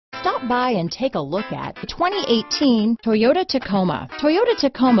Stop by and take a look at the 2018 Toyota Tacoma. Toyota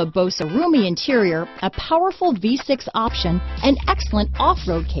Tacoma boasts a roomy interior, a powerful V6 option, and excellent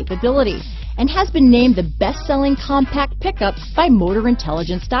off-road capability, and has been named the best-selling compact pickup by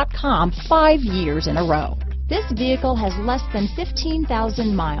MotorIntelligence.com 5 years in a row. This vehicle has less than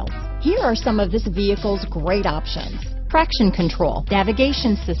 15,000 miles. Here are some of this vehicle's great options: traction control,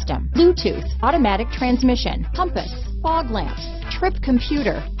 navigation system, Bluetooth, automatic transmission, compass, fog lamps, trip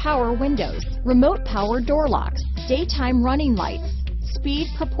computer, power windows, remote power door locks, daytime running lights, speed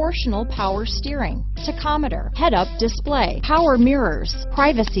proportional power steering, tachometer, head-up display, power mirrors,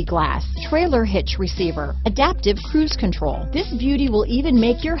 privacy glass, trailer hitch receiver, adaptive cruise control. This beauty will even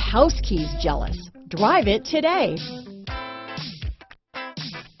make your house keys jealous. Drive it today.